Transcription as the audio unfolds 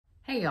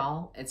Hey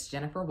y'all, it's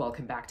Jennifer.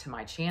 Welcome back to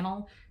my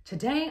channel.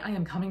 Today I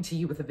am coming to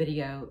you with a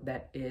video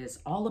that is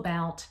all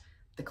about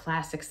the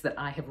classics that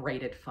I have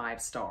rated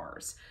 5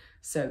 stars.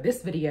 So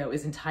this video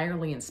is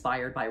entirely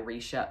inspired by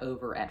Risha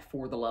over at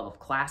For the Love of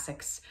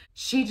Classics.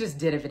 She just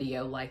did a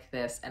video like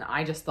this and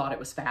I just thought it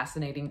was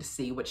fascinating to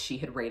see what she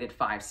had rated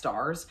 5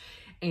 stars.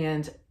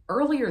 And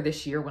earlier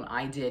this year when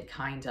I did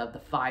kind of the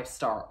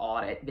 5-star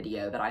audit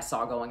video that I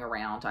saw going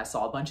around, I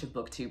saw a bunch of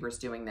booktubers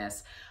doing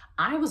this.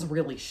 I was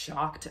really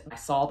shocked. I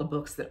saw the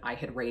books that I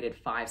had rated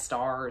 5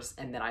 stars,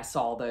 and then I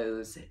saw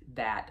those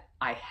that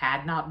I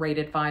had not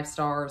rated 5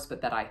 stars,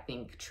 but that I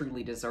think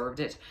truly deserved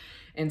it.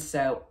 And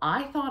so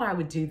I thought I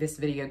would do this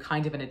video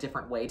kind of in a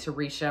different way to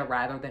Risha,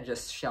 rather than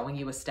just showing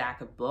you a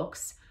stack of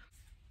books.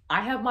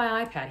 I have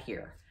my iPad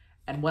here.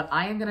 And what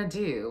I am going to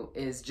do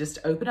is just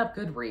open up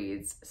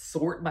Goodreads,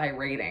 sort by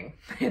rating,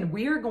 and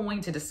we are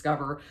going to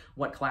discover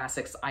what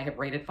classics I have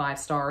rated 5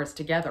 stars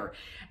together.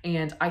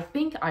 And I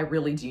think I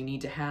really do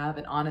need to have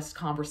an honest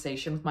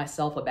conversation with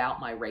myself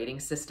about my rating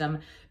system,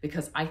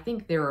 because I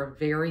think there are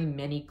very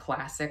many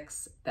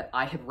classics that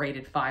I have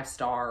rated 5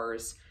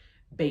 stars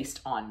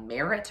based on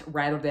merit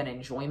rather than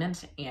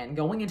enjoyment. And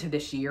going into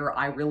this year,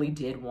 I really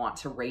did want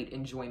to rate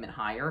enjoyment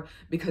higher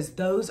because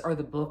those are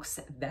the books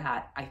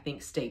that I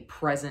think stay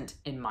present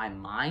in my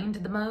mind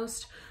the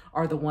most,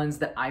 are the ones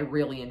that I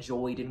really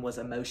enjoyed and was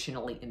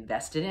emotionally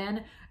invested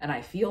in. And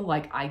I feel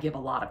like I give a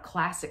lot of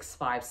classics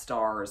 5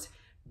 stars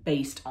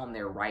based on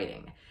their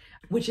writing,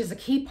 which is a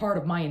key part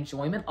of my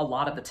enjoyment a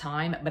lot of the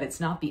time, but it's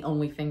not the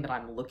only thing that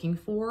I'm looking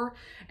for.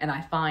 And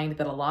I find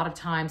that a lot of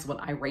times when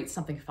I rate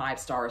something 5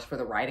 stars for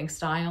the writing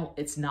style,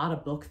 it's not a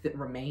book that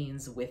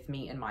remains with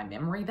me in my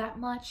memory that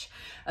much.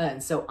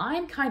 And so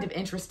I'm kind of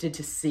interested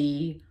to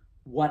see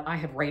what I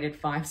have rated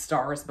 5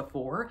 stars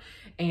before.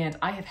 And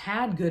I have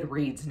had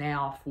Goodreads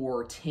now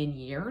for 10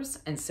 years.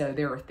 And so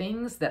there are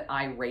things that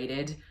I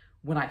rated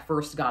when I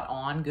first got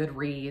on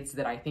Goodreads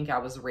that I think I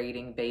was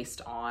rating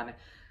based on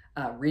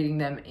reading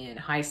them in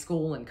high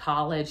school and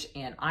college,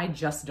 and I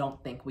just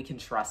don't think we can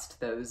trust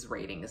those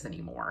ratings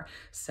anymore.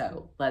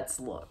 So let's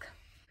look.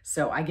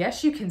 So I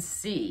guess you can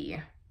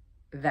see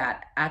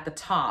that at the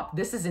top,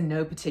 this is in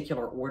no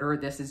particular order,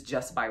 this is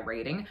just by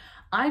rating.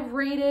 I've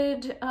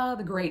rated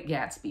The Great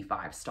Gatsby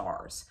 5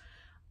 stars.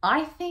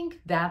 I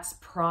think that's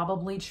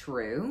probably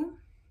true.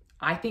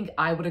 I think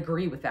I would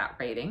agree with that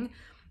rating.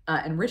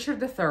 And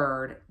Richard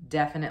III,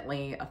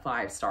 definitely a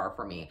 5-star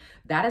for me.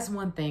 That is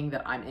one thing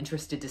that I'm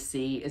interested to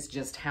see, is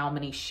just how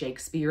many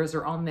Shakespeares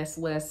are on this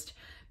list,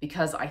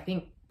 because I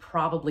think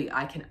probably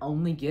I can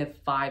only give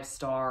 5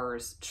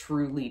 stars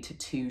truly to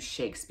 2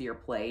 Shakespeare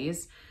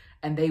plays,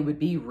 and they would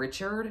be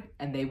Richard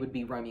and they would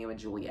be Romeo and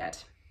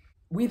Juliet.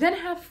 We then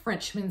have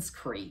Frenchman's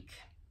Creek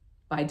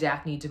by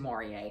Daphne du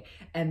Maurier,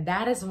 and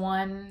that is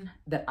one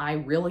that I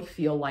really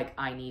feel like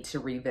I need to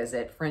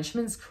revisit.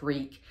 Frenchman's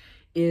Creek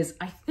is,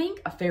 I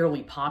think, a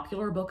fairly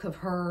popular book of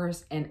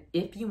hers, and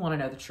if you want to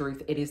know the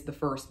truth, it is the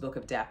first book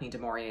of Daphne du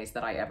Maurier's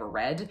that I ever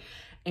read,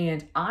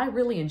 and I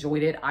really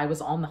enjoyed it. I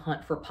was on the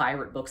hunt for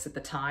pirate books at the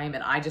time,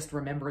 and I just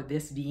remember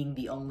this being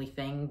the only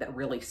thing that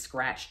really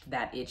scratched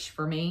that itch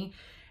for me,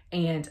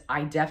 and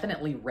I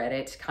definitely read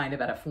it kind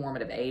of at a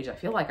formative age. I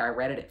feel like I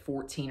read it at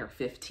 14 or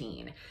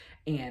 15,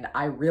 and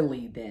I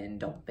really then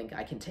don't think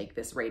I can take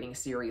this rating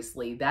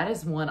seriously. That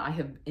is one I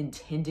have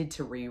intended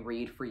to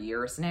reread for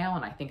years now,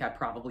 and I think I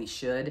probably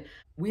should.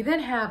 We then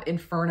have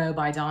Inferno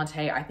by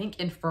Dante. I think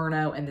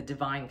Inferno and the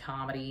Divine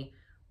Comedy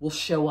will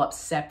show up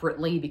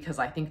separately because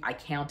I think I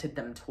counted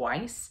them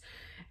twice.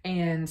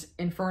 And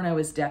Inferno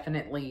is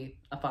definitely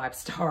a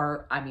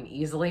 5-star, I mean,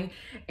 easily.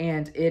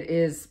 And it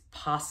is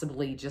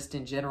possibly, just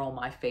in general,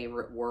 my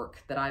favorite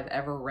work that I've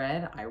ever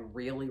read. I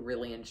really,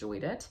 really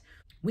enjoyed it.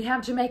 We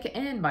have Jamaica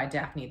Inn by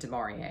Daphne du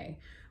Maurier,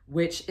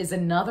 which is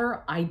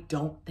another I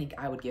don't think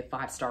I would give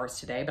 5 stars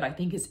today, but I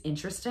think is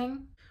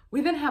interesting.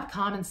 We then have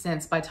Common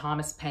Sense by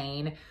Thomas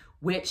Paine,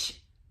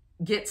 which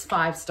gets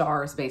 5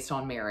 stars based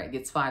on merit,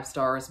 gets 5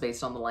 stars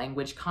based on the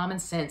language. Common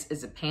Sense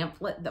is a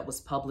pamphlet that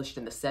was published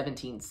in the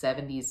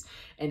 1770s,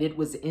 and it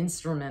was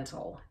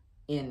instrumental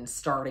in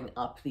starting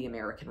up the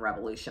American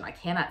Revolution. I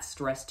cannot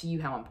stress to you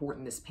how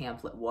important this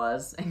pamphlet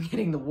was in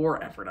getting the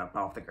war effort up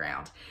off the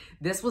ground.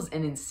 This was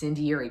an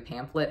incendiary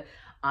pamphlet.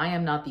 I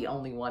am not the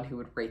only one who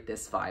would rate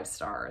this 5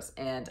 stars.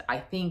 And I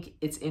think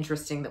it's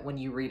interesting that when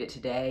you read it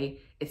today,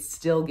 it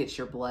still gets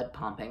your blood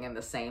pumping in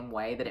the same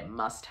way that it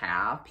must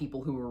have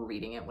people who were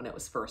reading it when it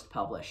was first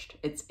published.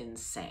 It's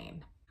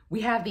insane. We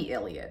have the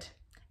Iliad.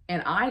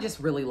 And I just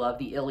really love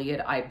the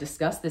Iliad. I've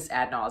discussed this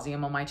ad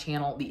nauseum on my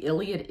channel. The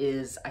Iliad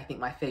is, I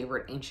think, my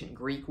favorite ancient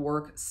Greek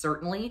work,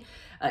 certainly.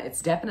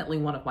 It's definitely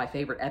one of my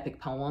favorite epic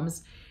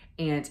poems.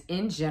 And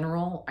in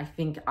general, I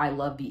think I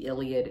love the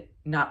Iliad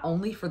not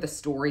only for the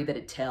story that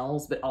it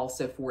tells, but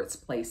also for its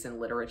place in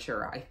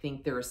literature. I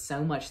think there is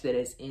so much that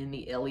is in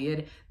the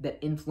Iliad that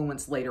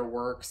influenced later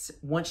works.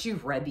 Once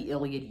you've read the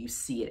Iliad, you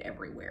see it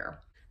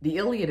everywhere. The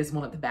Iliad is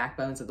one of the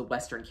backbones of the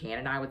Western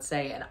canon, I would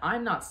say, and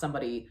I'm not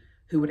somebody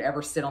who would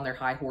ever sit on their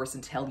high horse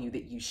and tell you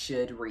that you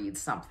should read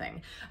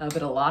something.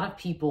 But a lot of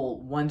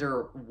people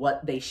wonder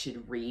what they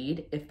should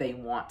read if they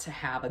want to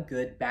have a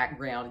good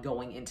background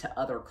going into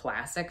other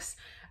classics.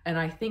 And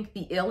I think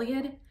the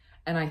Iliad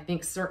and I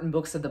think certain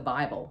books of the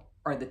Bible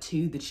are the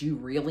two that you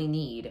really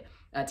need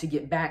to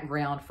get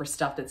background for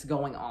stuff that's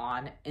going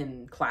on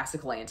in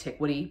classical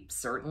antiquity,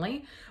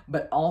 certainly,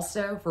 but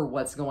also for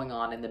what's going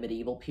on in the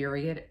medieval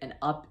period and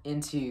up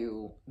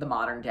into the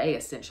modern day,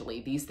 essentially.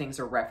 These things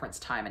are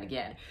referenced time and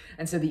again.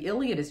 And so the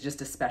Iliad is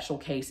just a special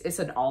case. It's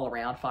an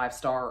all-around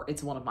 5-star.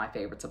 It's one of my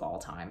favorites of all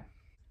time.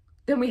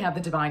 Then we have the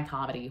Divine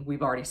Comedy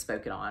we've already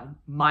spoken on,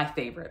 my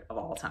favorite of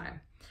all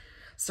time.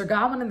 Sir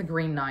Gawain and the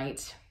Green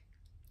Knight.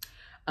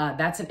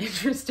 That's an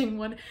interesting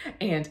one,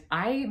 and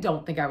I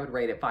don't think I would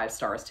rate it 5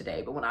 stars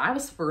today, but when I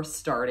was first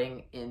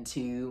starting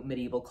into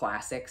medieval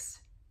classics,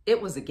 it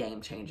was a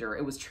game changer.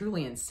 It was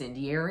truly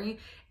incendiary.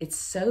 It's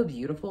so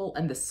beautiful,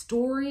 and the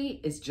story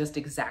is just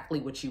exactly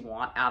what you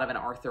want out of an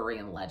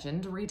Arthurian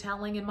legend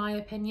retelling, in my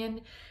opinion.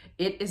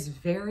 It is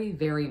very,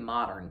 very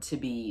modern to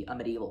be a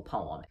medieval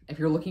poem. If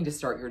you're looking to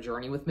start your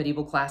journey with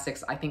medieval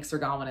classics, I think Sir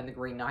Gawain and the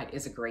Green Knight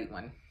is a great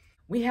one.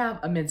 We have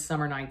A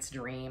Midsummer Night's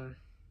Dream.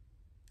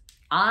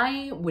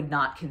 I would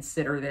not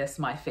consider this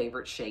my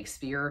favorite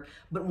Shakespeare,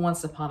 but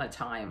once upon a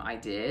time I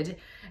did.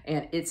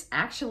 And it's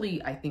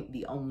actually, I think,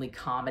 the only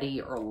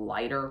comedy or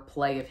lighter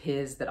play of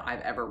his that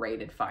I've ever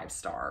rated 5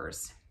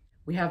 stars.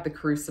 We have The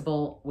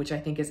Crucible, which I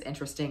think is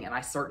interesting and I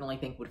certainly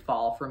think would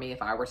fall for me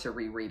if I were to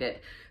reread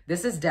it.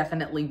 This is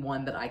definitely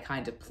one that I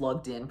kind of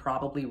plugged in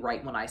probably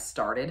right when I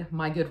started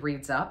my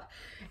Goodreads up.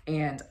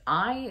 And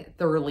I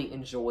thoroughly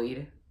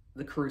enjoyed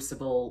The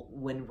Crucible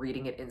when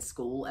reading it in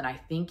school, and I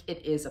think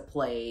it is a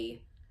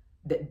play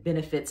that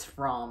benefits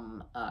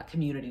from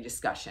community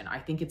discussion. I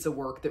think it's a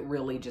work that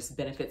really just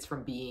benefits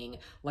from being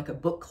like a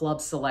book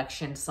club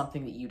selection,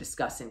 something that you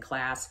discuss in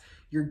class.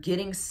 You're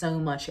getting so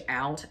much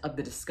out of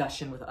the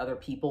discussion with other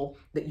people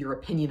that your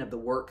opinion of the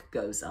work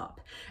goes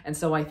up. And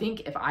so I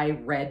think if I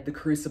read The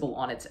Crucible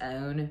on its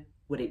own,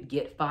 would it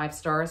get 5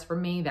 stars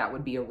from me? That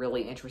would be a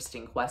really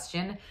interesting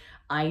question.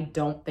 I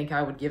don't think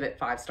I would give it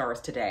 5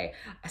 stars today.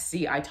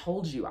 See, I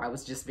told you I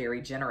was just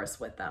very generous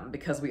with them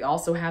because we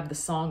also have The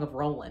Song of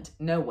Roland.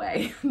 No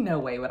way, no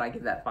way would I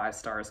give that 5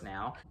 stars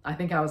now. I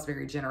think I was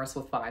very generous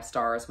with 5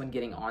 stars when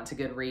getting onto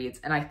Goodreads,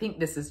 and I think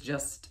this is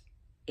just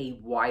a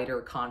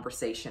wider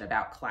conversation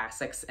about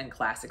classics and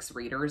classics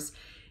readers.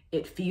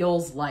 It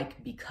feels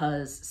like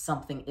because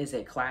something is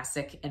a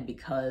classic and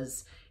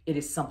because it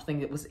is something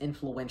that was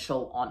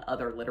influential on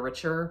other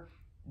literature,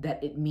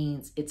 that it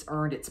means it's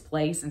earned its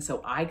place. And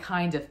so I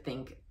kind of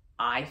think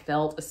I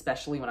felt,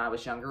 especially when I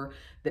was younger,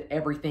 that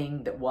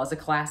everything that was a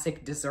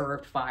classic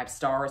deserved 5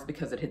 stars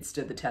because it had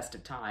stood the test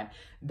of time.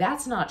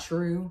 That's not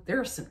true.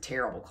 There are some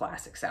terrible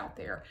classics out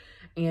there,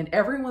 and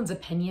everyone's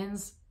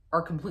opinions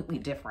are completely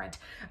different.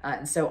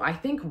 And so I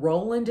think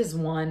Roland is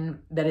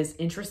one that is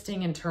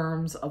interesting in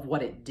terms of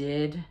what it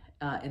did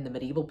in the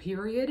medieval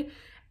period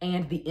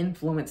and the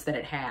influence that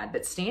it had.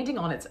 But standing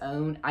on its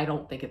own, I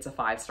don't think it's a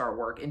 5-star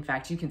work. In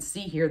fact, you can see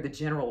here the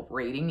general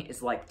rating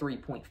is like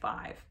 3.5.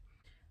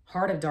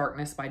 Heart of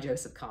Darkness by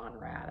Joseph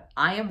Conrad.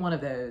 I am one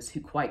of those who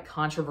quite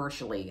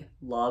controversially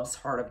loves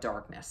Heart of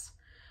Darkness.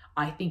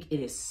 I think it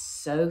is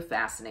so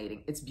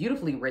fascinating. It's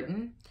beautifully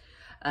written.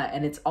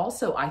 And it's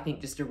also, I think,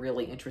 just a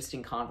really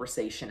interesting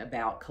conversation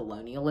about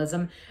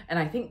colonialism. And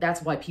I think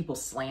that's why people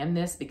slam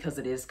this, because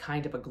it is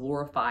kind of a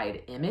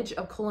glorified image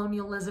of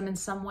colonialism in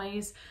some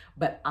ways.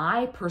 But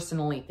I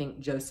personally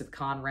think Joseph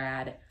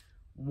Conrad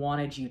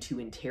wanted you to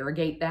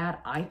interrogate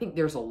that. I think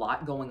there's a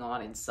lot going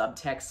on in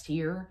subtext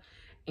here.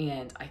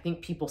 And I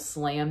think people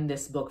slam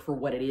this book for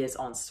what it is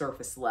on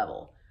surface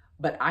level.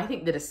 But I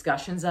think the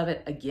discussions of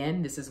it,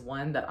 again, this is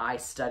one that I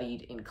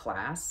studied in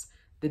class.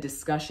 The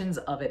discussions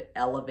of it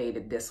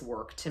elevated this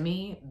work to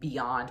me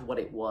beyond what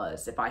it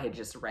was if I had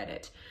just read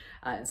it.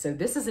 And so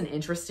this is an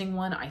interesting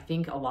one. I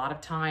think a lot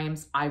of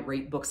times I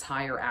rate books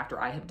higher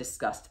after I have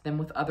discussed them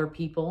with other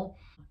people.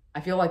 I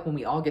feel like when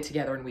we all get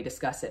together and we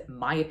discuss it,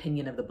 my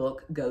opinion of the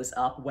book goes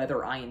up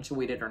whether I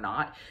enjoyed it or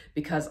not,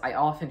 because I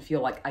often feel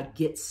like I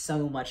get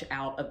so much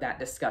out of that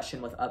discussion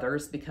with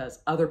others because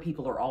other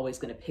people are always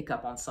going to pick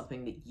up on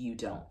something that you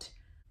don't.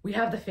 We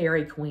have The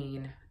Fairy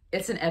Queen.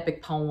 It's an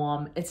epic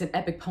poem. It's an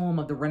epic poem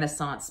of the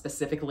Renaissance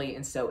specifically,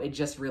 and so it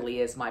just really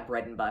is my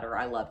bread and butter.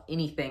 I love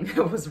anything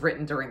that was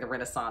written during the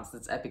Renaissance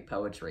that's epic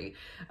poetry.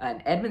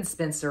 And Edmund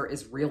Spenser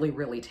is really,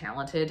 really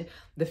talented.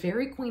 The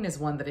Fairy Queen is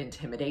one that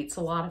intimidates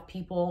a lot of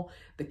people.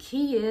 The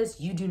key is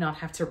you do not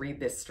have to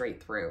read this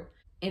straight through.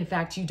 In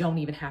fact, you don't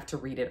even have to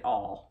read it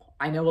all.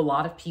 I know a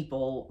lot of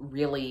people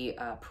really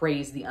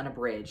praise the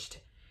unabridged,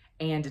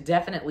 and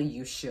definitely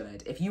you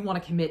should. If you want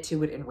to commit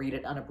to it and read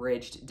it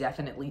unabridged,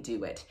 definitely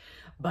do it.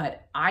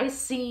 But I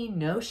see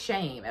no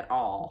shame at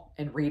all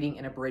in reading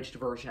an abridged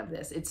version of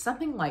this. It's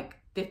something like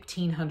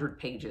 1,500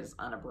 pages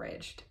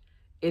unabridged.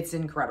 It's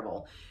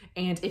incredible.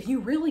 And if you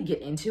really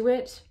get into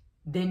it,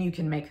 then you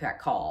can make that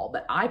call.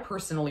 But I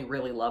personally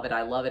really love it.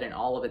 I love it in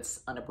all of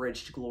its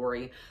unabridged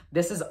glory.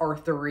 This is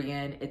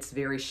Arthurian. It's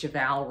very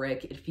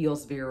chivalric. It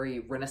feels very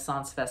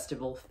Renaissance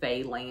Festival,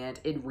 Feyland.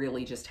 It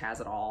really just has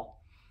it all.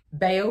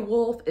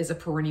 Beowulf is a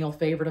perennial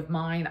favorite of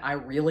mine. I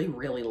really,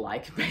 really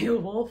like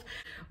Beowulf,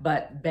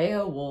 but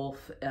Beowulf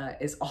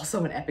is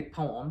also an epic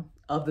poem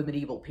of the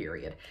medieval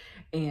period,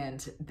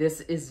 and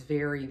this is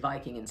very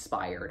Viking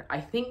inspired.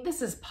 I think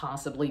this is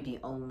possibly the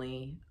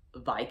only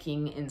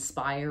Viking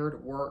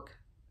inspired work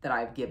that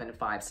I've given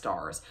 5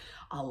 stars.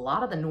 A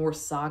lot of the Norse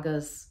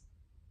sagas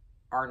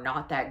are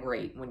not that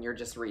great when you're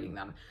just reading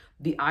them.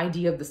 The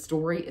idea of the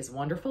story is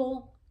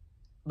wonderful,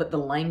 but the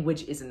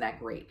language isn't that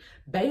great.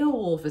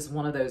 Beowulf is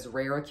one of those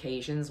rare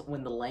occasions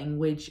when the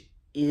language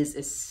is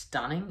as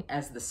stunning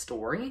as the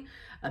story.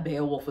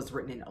 Beowulf was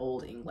written in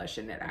Old English,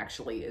 and it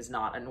actually is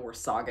not a Norse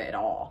saga at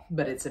all,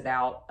 but it's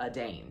about a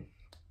Dane.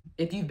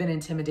 If you've been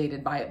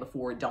intimidated by it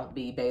before, don't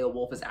be.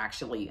 Beowulf is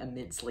actually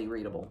immensely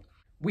readable.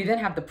 We then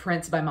have The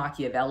Prince by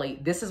Machiavelli.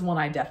 This is one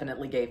I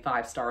definitely gave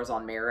 5 stars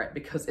on merit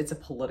because it's a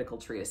political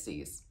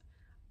treatise.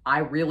 I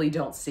really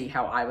don't see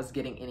how I was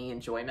getting any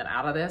enjoyment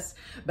out of this,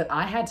 but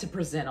I had to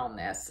present on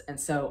this. And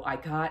so I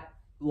got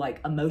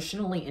like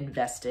emotionally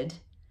invested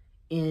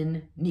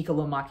in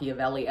Niccolo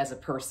Machiavelli as a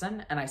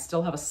person, and I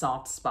still have a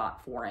soft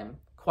spot for him.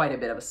 Quite a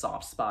bit of a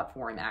soft spot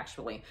for him,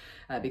 actually,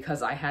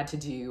 because I had to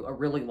do a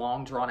really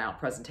long, drawn-out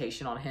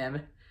presentation on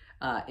him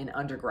in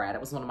undergrad.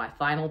 It was one of my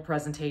final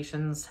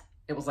presentations.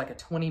 It was like a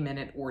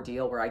 20-minute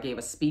ordeal where I gave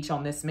a speech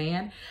on this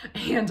man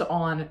and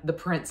on the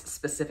prince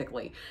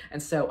specifically.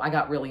 And so I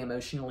got really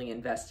emotionally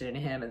invested in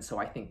him, and so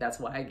I think that's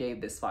why I gave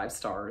this 5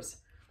 stars.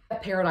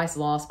 Paradise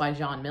Lost by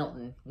John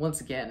Milton. Once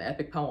again,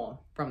 epic poem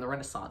from the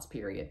Renaissance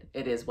period.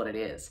 It is what it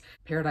is.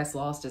 Paradise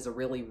Lost is a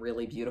really,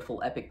 really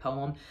beautiful epic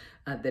poem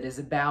that is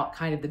about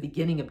kind of the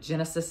beginning of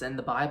Genesis in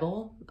the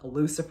Bible,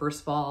 Lucifer's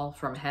fall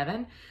from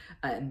heaven,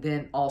 and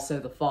then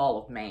also the fall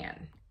of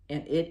man.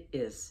 And it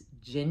is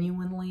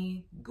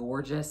genuinely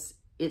gorgeous.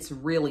 It's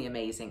really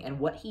amazing. And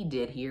what he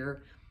did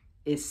here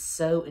is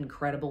so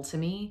incredible to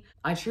me.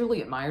 I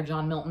truly admire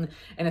John Milton.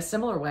 In a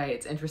similar way,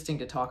 it's interesting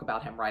to talk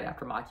about him right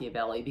after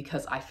Machiavelli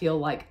because I feel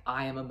like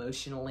I am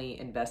emotionally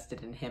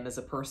invested in him as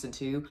a person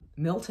too.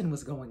 Milton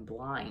was going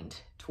blind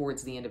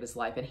towards the end of his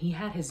life, and he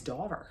had his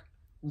daughter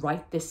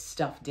write this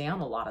stuff down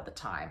a lot of the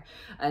time.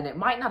 And it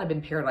might not have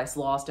been Paradise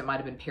Lost, it might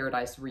have been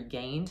Paradise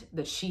Regained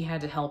that she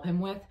had to help him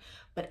with,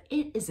 but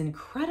it is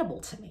incredible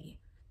to me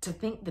to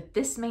think that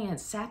this man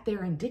sat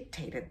there and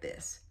dictated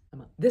this.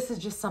 This is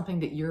just something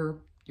that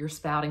you're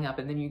spouting up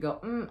and then you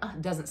go,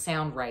 doesn't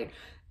sound right,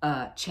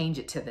 change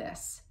it to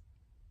this.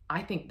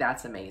 I think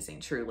that's amazing,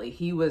 truly.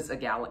 He was a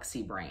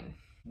galaxy brain.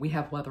 We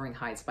have Wuthering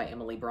Heights by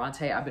Emily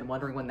Bronte. I've been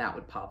wondering when that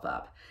would pop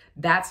up.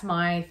 That's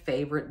my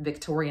favorite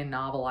Victorian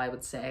novel, I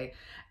would say.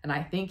 And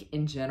I think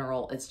in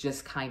general, it's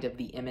just kind of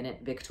the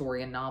eminent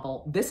Victorian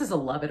novel. This is a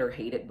love it or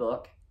hate it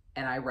book,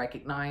 and I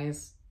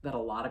recognize that a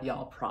lot of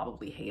y'all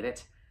probably hate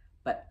it.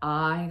 But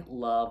I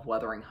love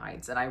Wuthering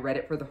Heights, and I read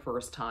it for the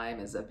first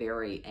time as a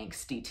very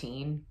angsty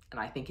teen, and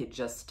I think it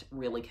just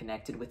really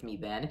connected with me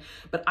then.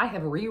 But I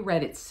have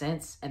reread it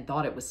since and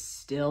thought it was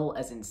still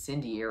as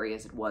incendiary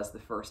as it was the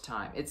first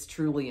time. It's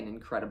truly an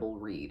incredible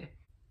read.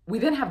 We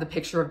then have The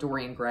Picture of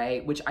Dorian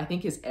Gray, which I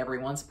think is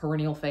everyone's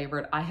perennial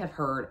favorite. I have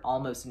heard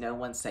almost no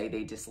one say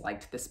they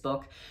disliked this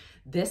book.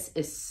 This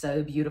is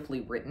so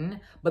beautifully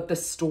written, but the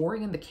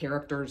story and the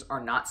characters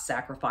are not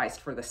sacrificed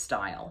for the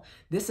style.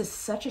 This is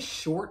such a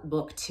short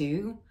book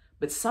too,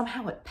 but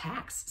somehow it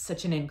packs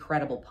such an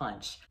incredible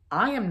punch.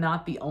 I am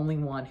not the only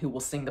one who will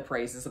sing the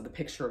praises of The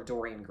Picture of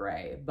Dorian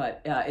Gray,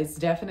 but it's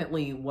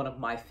definitely one of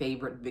my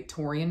favorite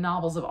Victorian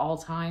novels of all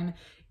time.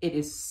 It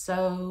is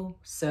so,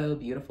 so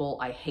beautiful.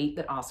 I hate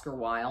that Oscar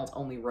Wilde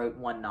only wrote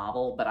one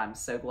novel, but I'm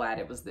so glad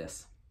it was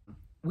this.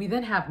 We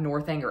then have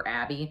Northanger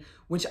Abbey,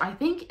 which I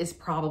think is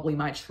probably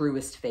my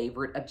truest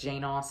favorite of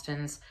Jane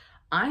Austen's.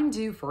 I'm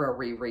due for a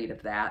reread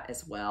of that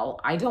as well.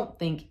 I don't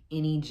think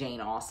any Jane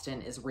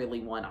Austen is really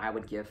one I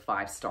would give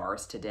 5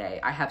 stars today.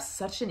 I have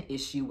such an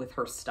issue with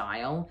her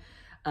style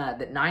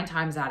that 9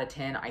 times out of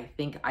 10, I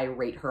think I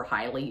rate her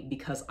highly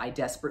because I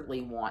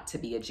desperately want to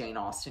be a Jane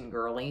Austen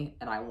girly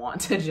and I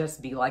want to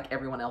just be like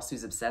everyone else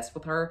who's obsessed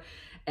with her.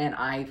 And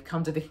I've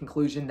come to the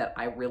conclusion that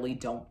I really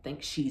don't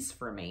think she's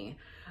for me.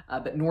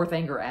 But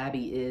Northanger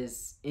Abbey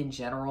is, in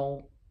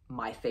general,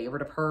 my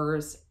favorite of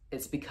hers.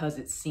 It's because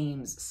it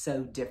seems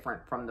so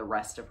different from the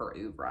rest of her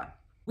oeuvre.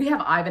 We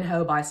have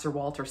Ivanhoe by Sir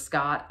Walter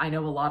Scott. I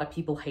know a lot of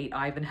people hate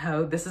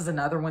Ivanhoe. This is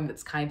another one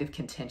that's kind of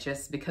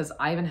contentious because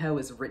Ivanhoe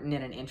is written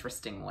in an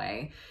interesting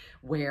way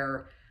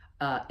where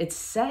it's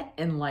set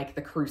in like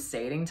the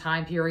crusading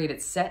time period.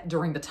 It's set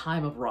during the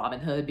time of Robin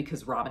Hood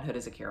because Robin Hood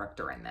is a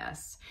character in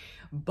this.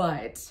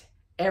 But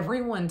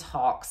everyone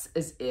talks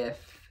as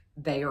if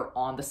they are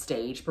on the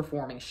stage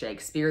performing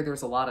Shakespeare.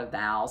 There's a lot of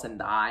thous and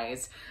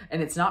thys, and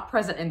it's not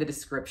present in the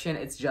description,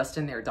 it's just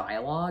in their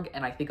dialogue,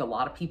 and I think a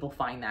lot of people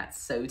find that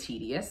so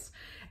tedious,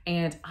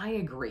 and I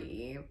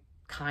agree,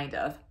 kind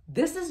of.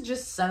 This is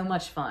just so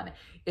much fun.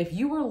 If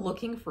you are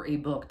looking for a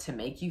book to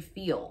make you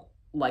feel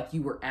like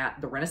you were at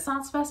the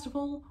Renaissance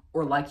Festival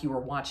or like you were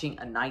watching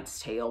A Knight's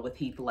Tale with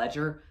Heath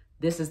Ledger,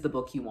 this is the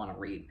book you want to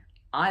read.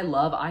 I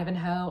love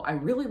Ivanhoe. I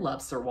really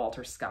love Sir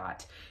Walter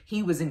Scott.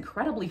 He was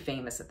incredibly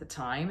famous at the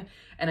time,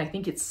 and I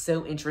think it's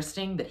so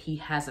interesting that he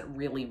hasn't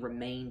really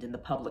remained in the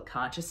public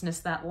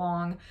consciousness that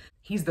long.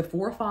 He's the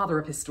forefather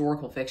of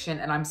historical fiction,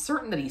 and I'm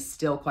certain that he's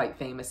still quite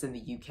famous in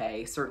the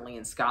UK. Certainly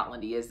in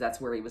Scotland he is,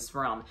 that's where he was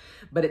from.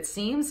 But it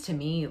seems to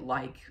me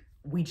like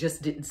we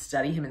just didn't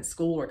study him in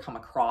school or come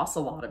across a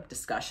lot of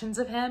discussions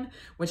of him,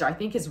 which I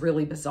think is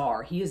really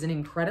bizarre. He is an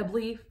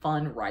incredibly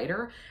fun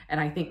writer, and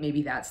I think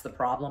maybe that's the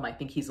problem. I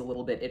think he's a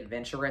little bit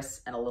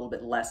adventurous and a little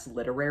bit less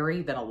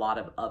literary than a lot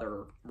of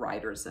other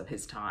writers of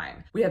his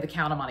time. We have The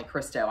Count of Monte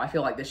Cristo. I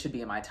feel like this should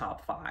be in my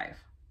top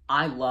 5.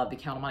 I love The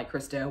Count of Monte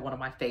Cristo, one of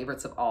my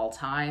favorites of all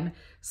time.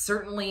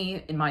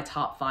 Certainly in my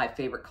top 5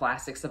 favorite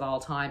classics of all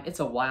time. It's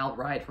a wild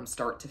ride from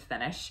start to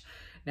finish.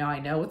 Now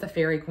I know with the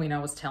Fairy Queen I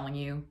was telling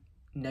you,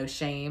 no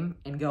shame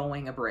in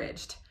going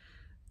abridged.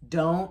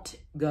 Don't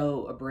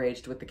go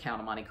abridged with The Count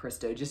of Monte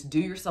Cristo. Just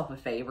do yourself a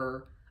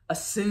favor.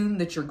 Assume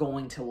that you're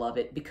going to love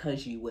it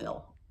because you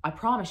will. I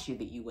promise you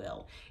that you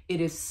will.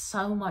 It is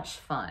so much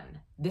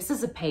fun. This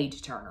is a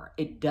page turner.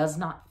 It does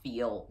not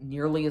feel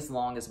nearly as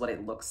long as what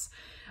it looks.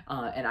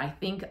 And I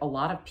think a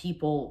lot of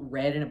people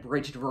read an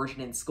abridged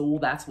version in school.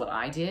 That's what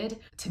I did.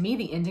 To me,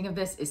 the ending of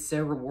this is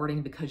so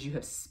rewarding because you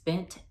have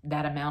spent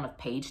that amount of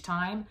page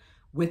time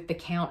with the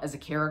Count as a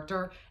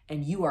character,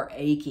 and you are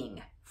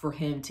aching for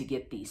him to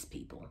get these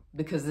people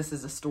because this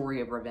is a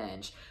story of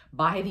revenge.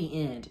 By the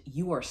end,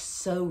 you are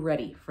so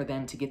ready for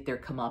them to get their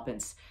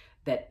comeuppance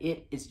that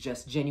it is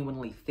just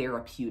genuinely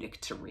therapeutic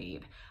to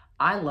read.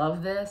 I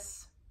love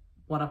this.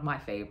 One of my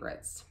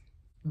favorites.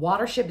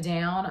 Watership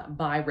Down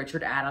by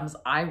Richard Adams,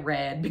 I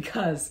read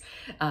because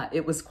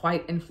it was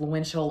quite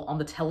influential on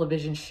the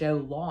television show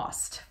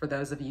Lost, for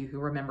those of you who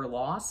remember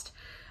Lost.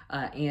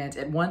 And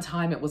at one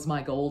time, it was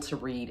my goal to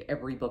read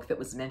every book that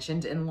was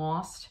mentioned in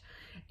Lost.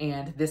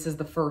 And this is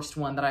the first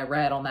one that I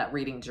read on that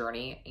reading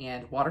journey.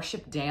 And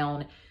Watership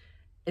Down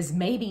is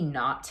maybe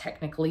not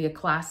technically a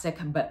classic,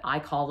 but I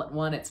call it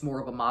one. It's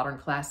more of a modern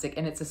classic.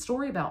 And it's a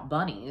story about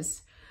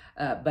bunnies,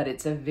 but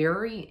it's a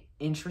very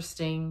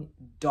interesting,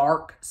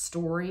 dark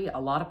story. A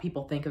lot of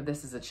people think of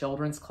this as a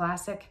children's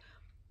classic.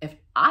 If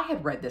I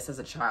had read this as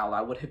a child,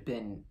 I would have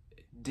been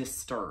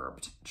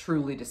disturbed,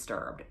 truly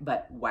disturbed.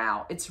 But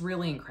wow, it's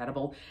really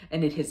incredible,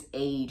 and it has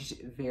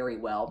aged very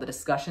well. The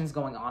discussions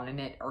going on in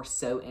it are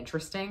so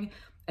interesting,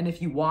 and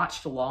if you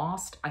watched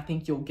Lost, I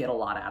think you'll get a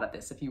lot out of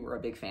this if you were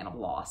a big fan of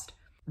Lost.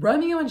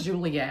 Romeo and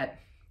Juliet,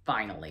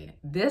 finally.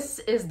 This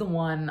is the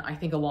one, I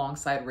think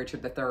alongside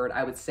Richard III,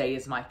 I would say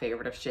is my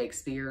favorite of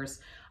Shakespeare's.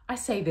 I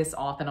say this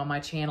often on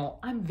my channel,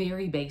 I'm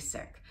very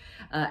basic.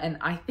 And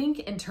I think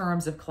in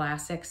terms of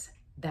classics,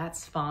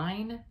 that's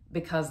fine,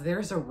 because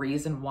there's a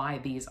reason why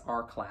these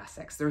are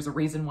classics. There's a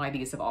reason why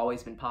these have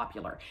always been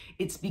popular.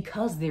 It's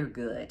because they're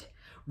good.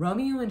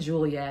 Romeo and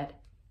Juliet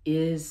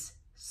is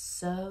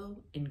so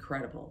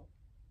incredible.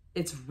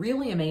 It's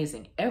really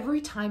amazing.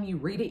 Every time you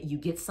read it, you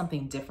get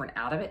something different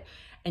out of it,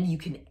 and you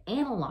can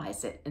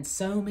analyze it in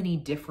so many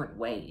different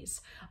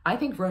ways. I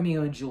think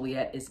Romeo and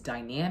Juliet is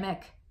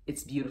dynamic,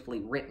 it's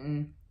beautifully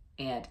written,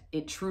 and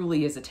it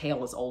truly is a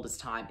tale as old as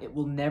time. It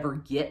will never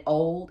get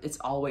old. It's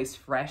always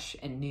fresh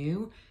and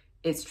new.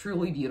 It's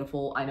truly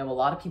beautiful. I know a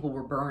lot of people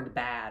were burned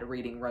bad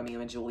reading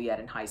Romeo and Juliet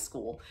in high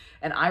school,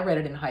 and I read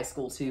it in high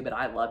school too, but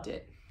I loved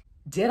it.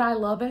 Did I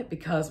love it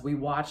because we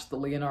watched the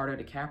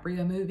Leonardo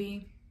DiCaprio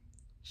movie?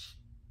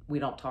 We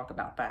don't talk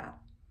about that.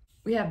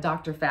 We have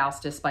Dr.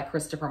 Faustus by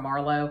Christopher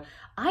Marlowe.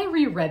 I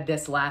reread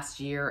this last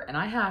year, and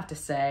I have to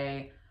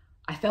say,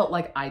 I felt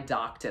like I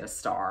docked it a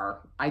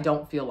star. I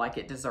don't feel like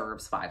it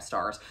deserves 5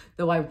 stars.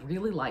 Though I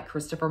really like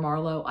Christopher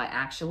Marlowe, I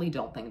actually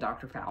don't think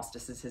Dr.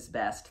 Faustus is his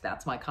best.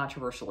 That's my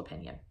controversial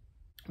opinion.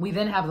 We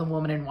then have The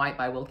Woman in White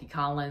by Wilkie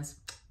Collins,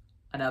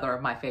 another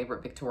of my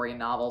favorite Victorian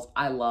novels.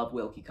 I love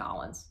Wilkie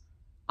Collins.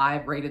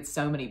 I've rated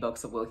so many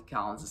books of Wilkie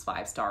Collins as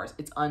 5 stars.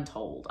 It's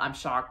untold. I'm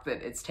shocked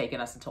that it's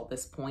taken us until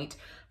this point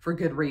for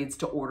Goodreads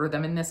to order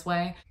them in this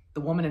way. The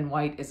Woman in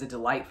White is a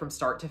delight from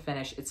start to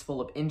finish. It's full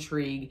of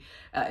intrigue.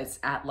 It's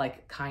at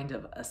like kind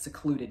of a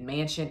secluded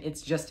mansion.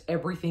 It's just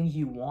everything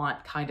you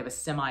want kind of a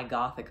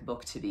semi-gothic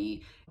book to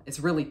be. It's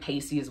really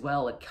pacey as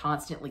well. It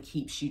constantly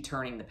keeps you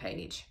turning the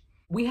page.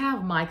 We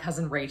have My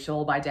Cousin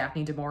Rachel by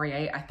Daphne du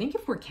Maurier. I think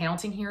if we're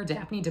counting here,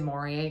 Daphne du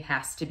Maurier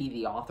has to be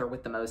the author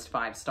with the most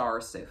 5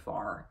 stars so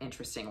far,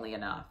 interestingly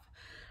enough.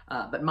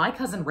 But My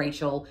Cousin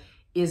Rachel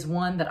is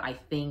one that I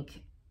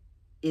think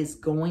is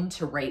going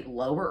to rate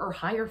lower or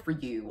higher for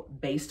you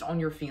based on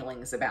your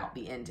feelings about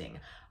the ending.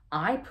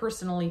 I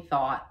personally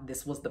thought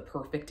this was the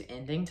perfect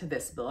ending to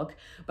this book,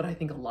 but I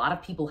think a lot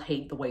of people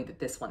hate the way that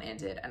this one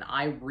ended, and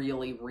I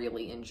really,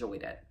 really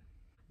enjoyed it.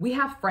 We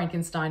have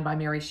Frankenstein by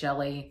Mary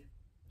Shelley,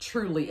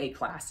 truly a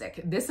classic.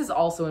 This is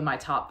also in my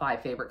top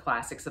 5 favorite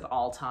classics of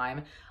all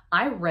time.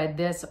 I read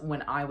this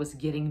when I was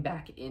getting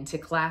back into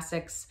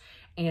classics,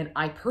 and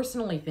I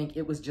personally think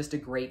it was just a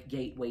great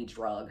gateway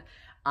drug.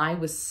 I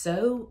was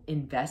so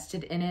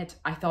invested in it.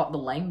 I thought the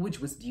language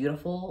was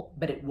beautiful,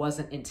 but it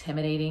wasn't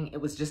intimidating. It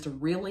was just a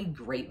really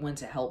great one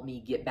to help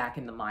me get back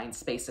in the mind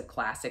space of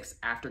classics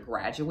after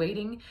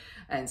graduating.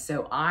 And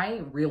so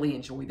I really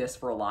enjoy this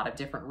for a lot of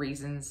different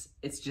reasons.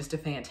 It's just a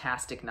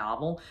fantastic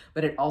novel,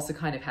 but it also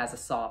kind of has a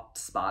soft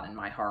spot in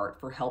my heart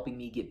for helping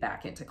me get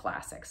back into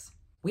classics.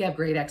 We have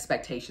Great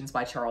Expectations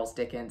by Charles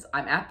Dickens.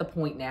 I'm at the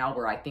point now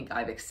where I think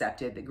I've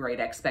accepted that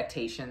Great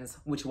Expectations,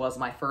 which was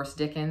my first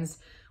Dickens,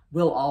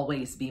 will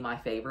always be my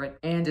favorite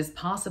and is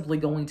possibly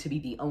going to be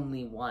the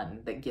only one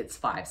that gets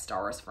 5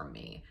 stars from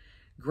me.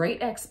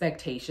 Great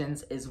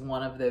Expectations is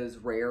one of those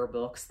rare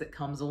books that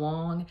comes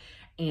along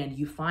and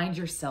you find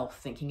yourself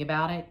thinking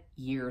about it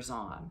years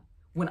on.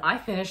 When I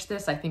finished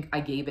this, I think I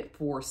gave it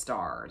 4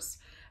 stars.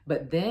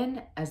 But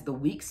then as the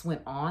weeks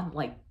went on,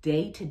 like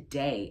day to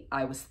day,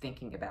 I was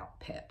thinking about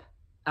Pip.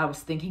 I was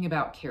thinking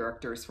about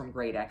characters from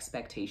Great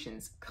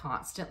Expectations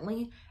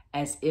constantly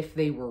as if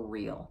they were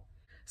real.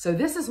 So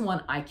this is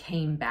one I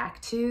came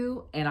back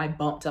to and I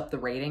bumped up the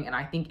rating, and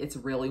I think it's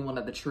really one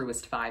of the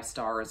truest 5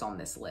 stars on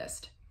this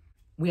list.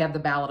 We have The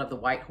Ballad of the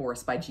White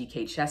Horse by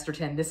G.K.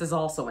 Chesterton. This is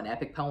also an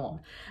epic poem,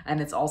 and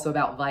it's also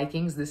about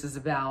Vikings. This is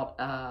about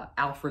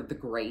Alfred the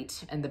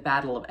Great and the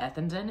Battle of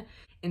Ethandun.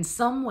 In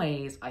some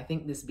ways, I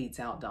think this beats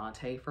out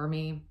Dante for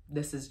me.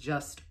 This is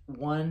just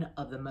one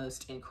of the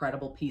most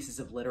incredible pieces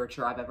of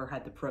literature I've ever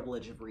had the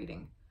privilege of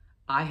reading.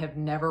 I have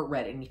never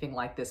read anything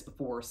like this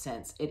before or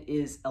since. It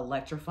is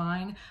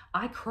electrifying.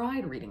 I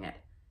cried reading it.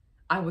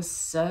 I was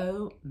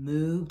so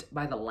moved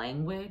by the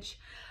language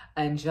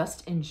and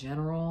just in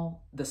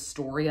general, the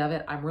story of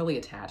it. I'm really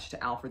attached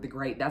to Alfred the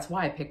Great. That's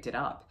why I picked it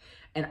up.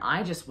 And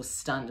I just was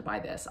stunned by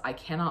this. I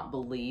cannot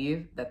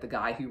believe that the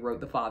guy who wrote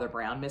the Father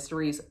Brown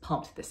mysteries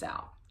pumped this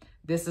out.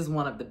 This is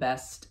one of the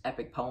best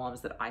epic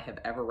poems that I have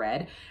ever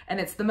read. And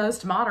it's the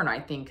most modern, I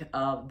think,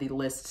 of the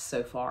list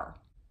so far.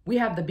 We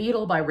have The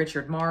Beetle by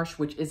Richard Marsh,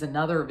 which is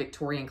another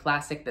Victorian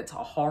classic that's a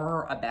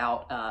horror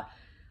about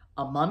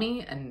a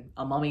mummy, and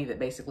a mummy that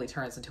basically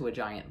turns into a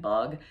giant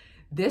bug.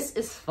 This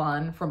is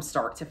fun from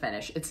start to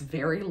finish. It's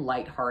very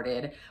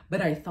lighthearted,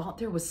 but I thought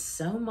there was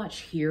so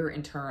much here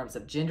in terms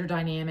of gender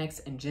dynamics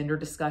and gender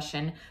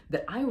discussion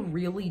that I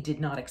really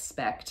did not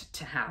expect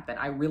to happen.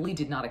 I really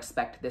did not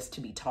expect this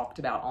to be talked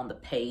about on the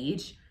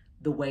page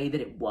the way that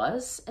it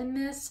was in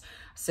this.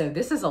 So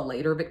this is a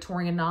later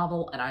Victorian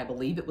novel, and I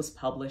believe it was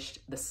published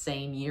the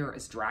same year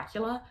as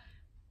Dracula.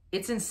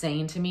 It's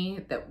insane to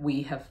me that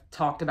we have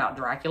talked about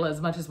Dracula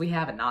as much as we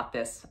have and not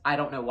this. I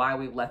don't know why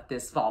we've let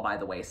this fall by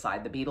the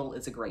wayside. The Beetle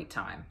is a great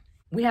time.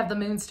 We have The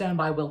Moonstone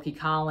by Wilkie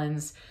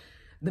Collins.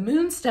 The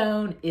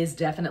Moonstone is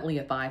definitely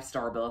a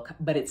 5-star book,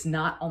 but it's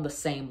not on the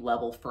same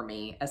level for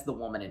me as The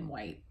Woman in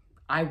White.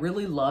 I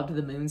really loved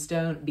The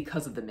Moonstone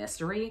because of the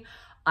mystery.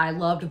 I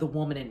loved The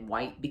Woman in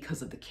White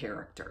because of the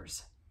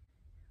characters.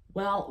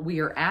 Well,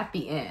 we are at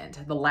the end.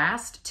 The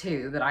last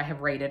 2 that I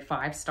have rated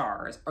 5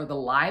 stars are The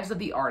Lives of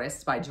the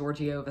Artists by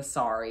Giorgio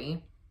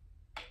Vasari.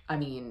 I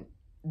mean,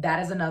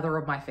 that is another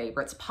of my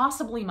favorites,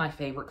 possibly my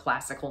favorite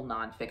classical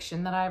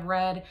nonfiction that I've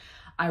read.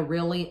 I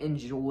really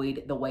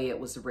enjoyed the way it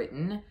was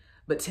written,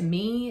 but to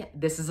me,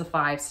 this is a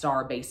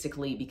 5-star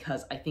basically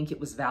because I think it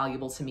was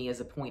valuable to me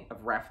as a point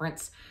of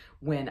reference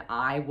when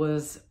I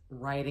was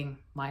writing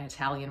my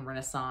Italian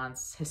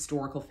Renaissance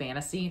historical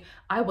fantasy.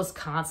 I was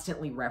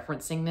constantly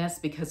referencing this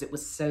because it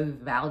was so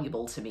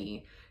valuable to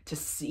me to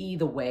see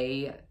the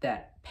way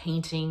that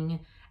painting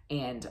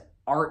and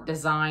art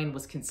design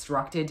was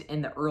constructed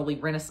in the early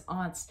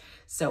Renaissance.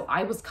 So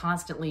I was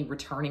constantly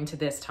returning to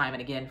this time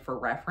and again for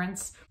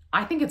reference.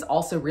 I think it's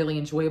also really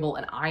enjoyable,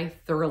 and I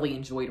thoroughly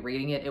enjoyed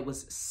reading it. It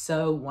was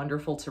so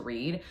wonderful to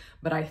read,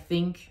 but I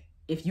think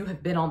if you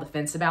have been on the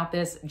fence about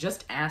this,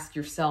 just ask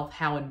yourself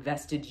how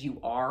invested you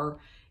are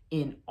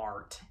in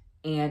art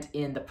and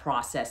in the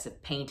process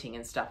of painting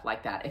and stuff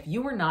like that. If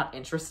you are not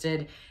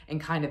interested in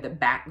kind of the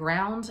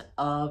background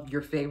of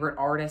your favorite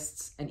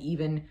artists and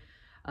even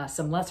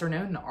some lesser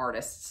known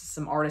artists,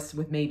 some artists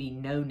with maybe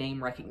no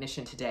name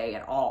recognition today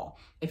at all,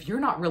 if you're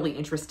not really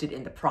interested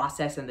in the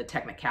process and the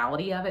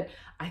technicality of it,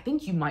 I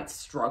think you might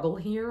struggle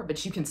here,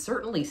 but you can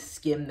certainly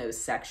skim those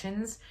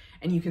sections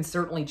and you can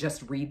certainly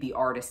just read the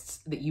artists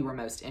that you are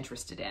most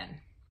interested in.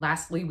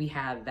 Lastly, we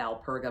have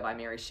Valperga by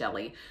Mary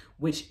Shelley,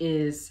 which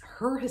is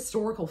her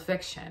historical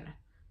fiction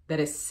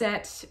that is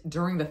set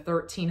during the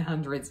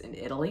 1300s in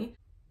Italy.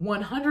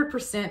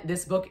 100%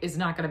 this book is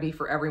not going to be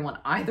for everyone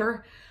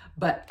either,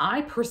 but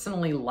I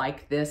personally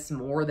like this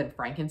more than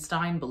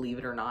Frankenstein, believe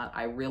it or not.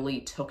 I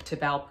really took to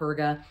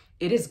Valperga.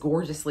 It is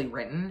gorgeously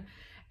written,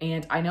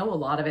 and I know a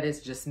lot of it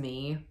is just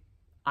me.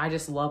 I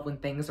just love when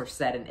things are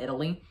set in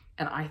Italy,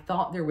 and I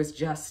thought there was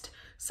just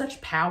such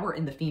power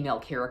in the female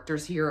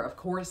characters here. Of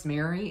course,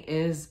 Mary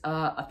is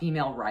a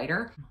female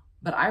writer,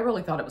 but I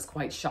really thought it was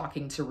quite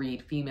shocking to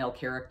read female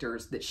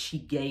characters that she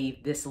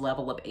gave this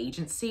level of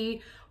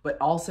agency, but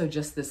also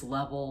just this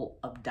level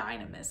of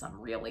dynamism,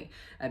 really.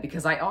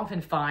 Because I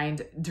often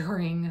find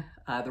during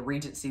the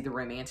Regency, the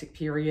Romantic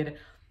period,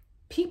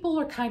 people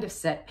are kind of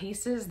set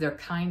pieces. They're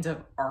kind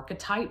of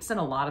archetypes in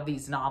a lot of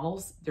these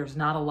novels. There's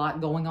not a lot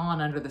going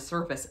on under the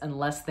surface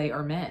unless they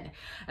are men.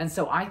 And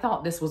so I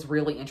thought this was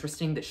really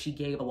interesting that she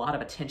gave a lot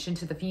of attention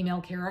to the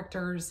female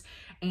characters,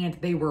 and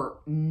they were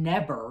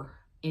never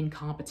in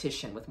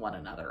competition with one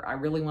another. I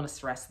really want to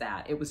stress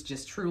that. It was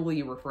just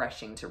truly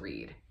refreshing to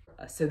read.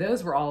 So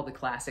those were all the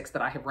classics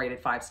that I have rated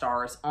 5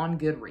 stars on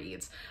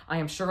Goodreads. I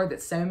am sure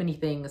that so many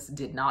things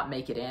did not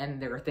make it in.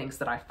 There are things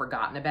that I've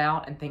forgotten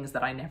about and things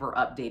that I never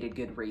updated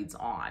Goodreads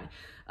on.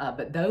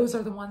 But those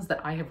are the ones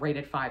that I have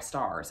rated 5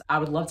 stars. I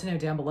would love to know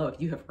down below if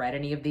you have read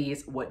any of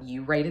these, what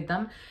you rated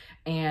them,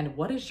 and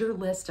what is your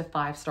list of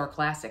 5-star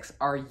classics?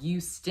 Are you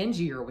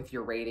stingier with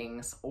your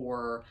ratings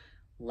or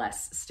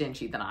less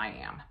stingy than I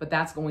am? But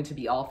that's going to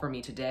be all for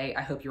me today.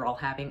 I hope you're all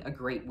having a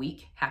great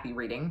week. Happy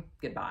reading.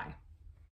 Goodbye.